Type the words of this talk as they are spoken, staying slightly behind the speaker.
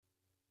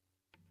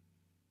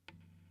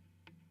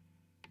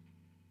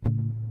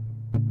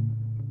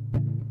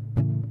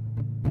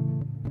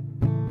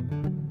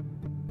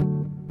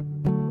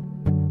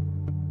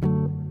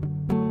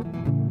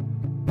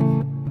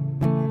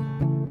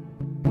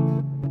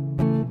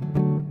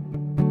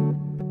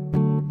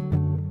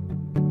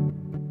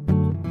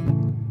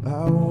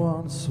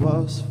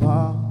was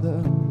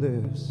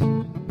fatherless,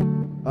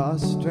 a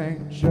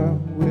stranger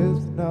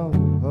with no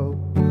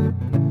hope.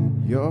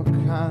 Your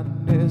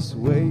kindness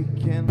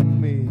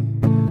wakened me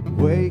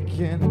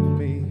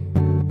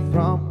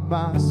from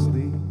my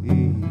sleep.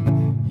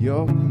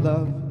 Your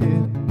love,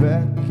 it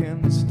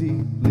beckons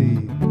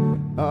deeply,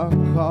 a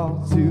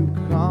call to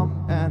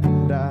come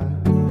and die.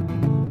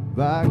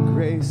 By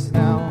grace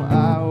now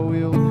I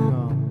will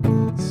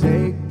come.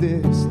 Take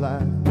this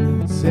life,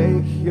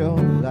 take your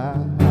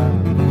life.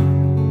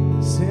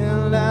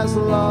 Sin has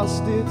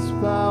lost its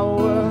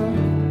power,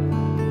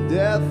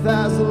 death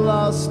has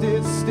lost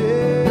its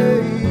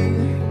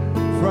sting.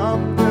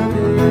 From the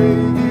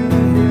grave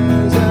you've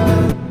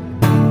risen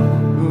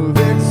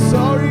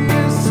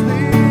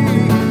victoriously.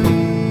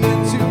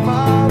 Into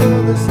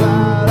marvelous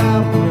light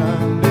I'm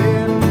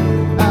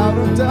running, out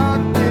of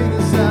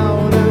darkness,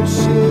 out of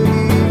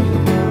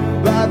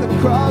shame. By the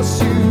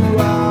cross you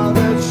are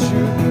the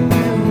truth,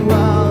 you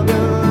are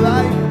the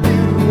light,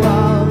 you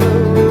are the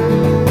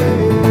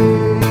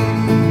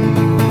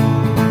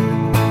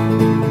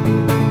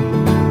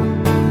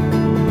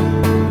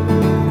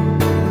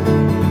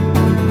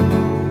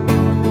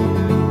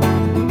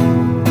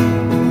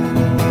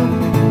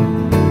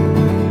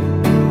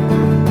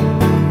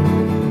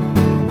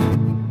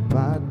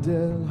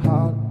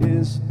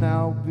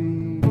now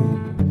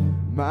beating,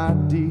 my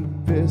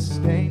deepest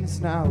stains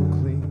now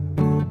clean.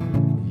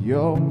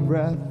 Your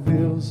breath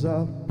fills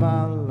up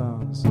my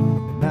lungs.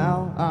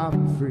 Now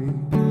I'm free,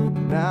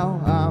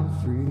 now I'm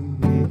free.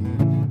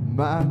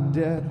 My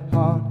dead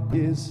heart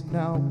is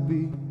now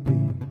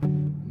beating,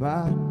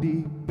 my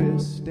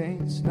deepest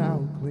stains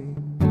now clean.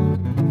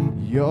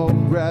 Your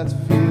breath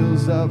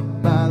fills up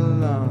my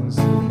lungs.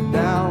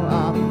 Now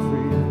I'm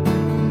free,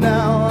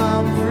 now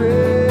I'm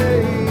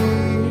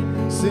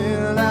free.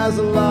 Sin has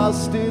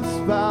lost its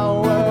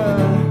power,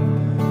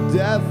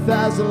 death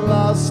has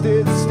lost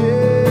its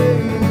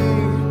sting.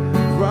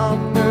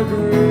 From the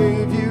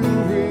grave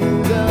you've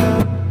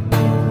risen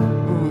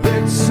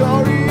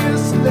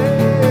victoriously.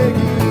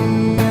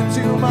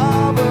 Into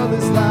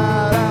marvelous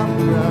light I'm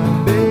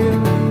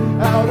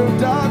running, out of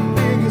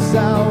darkness,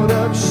 out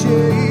of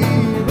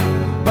shame.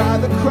 By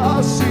the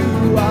cross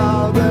you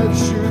are the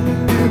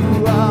truth,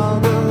 you are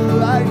the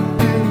light,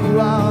 you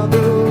are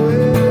the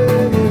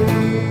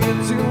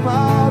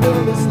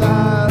marvelous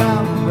light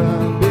I'm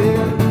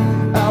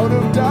running, out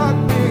of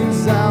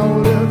darkness,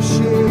 out of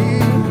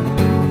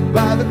shame.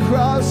 By the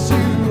cross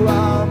you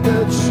are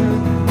the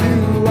truth,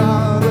 you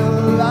are the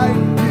light,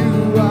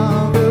 you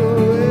are the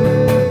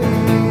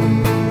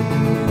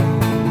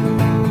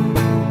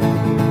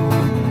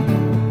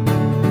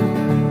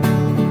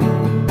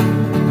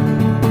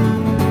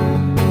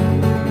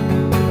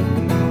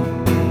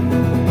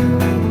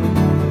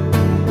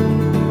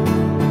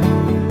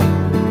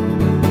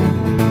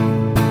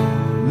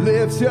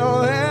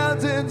your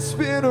hands and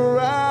spin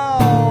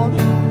around.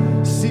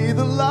 See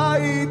the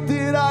light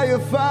that I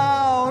have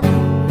found.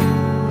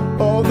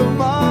 Oh, the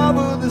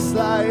marvelous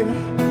light,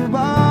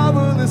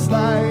 marvelous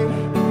light.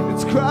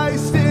 It's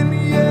Christ in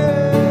you.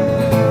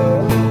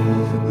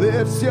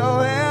 Lift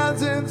your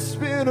hands and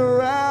spin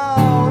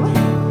around.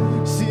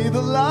 See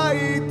the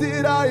light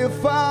that I have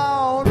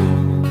found.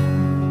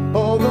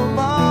 Oh, the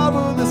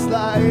marvelous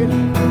light,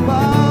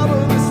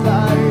 marvelous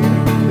light.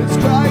 It's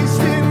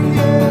Christ in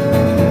you.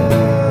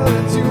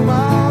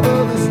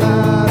 Marvelous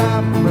light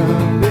I'm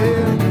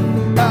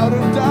running, out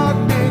of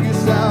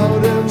darkness,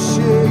 out of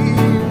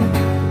shame.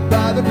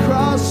 By the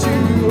cross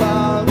you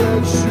are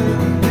the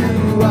truth,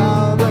 you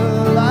are the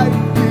light,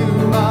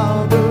 you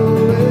are the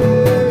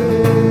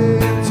way.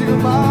 To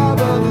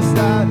marvelous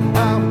light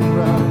I'm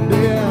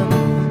running,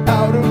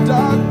 out of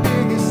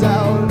darkness,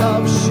 out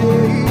of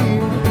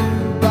shame.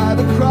 By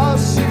the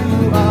cross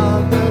you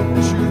are the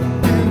truth,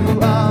 you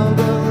are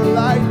the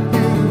light,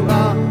 you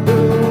are the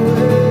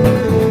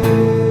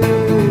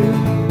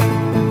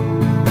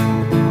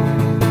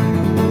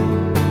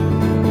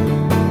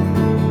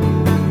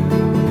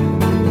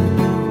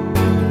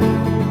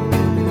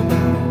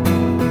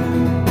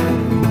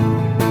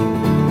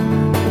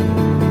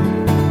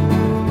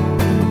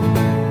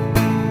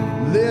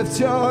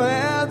your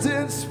hands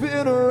and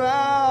spin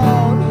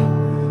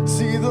around.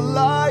 See the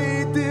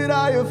light that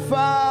I have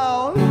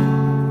found.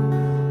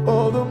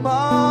 Oh, the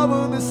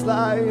marvelous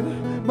light,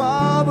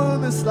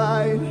 marvelous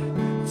light.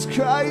 It's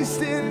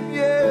Christ in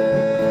you.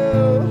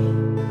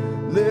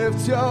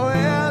 Lift your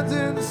hands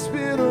and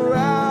spin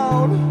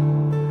around.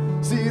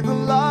 See the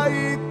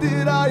light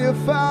that I have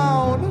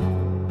found.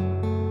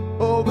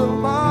 Oh, the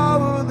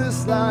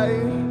marvelous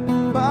light,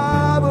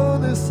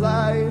 marvelous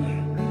light.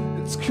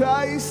 It's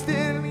Christ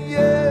in you.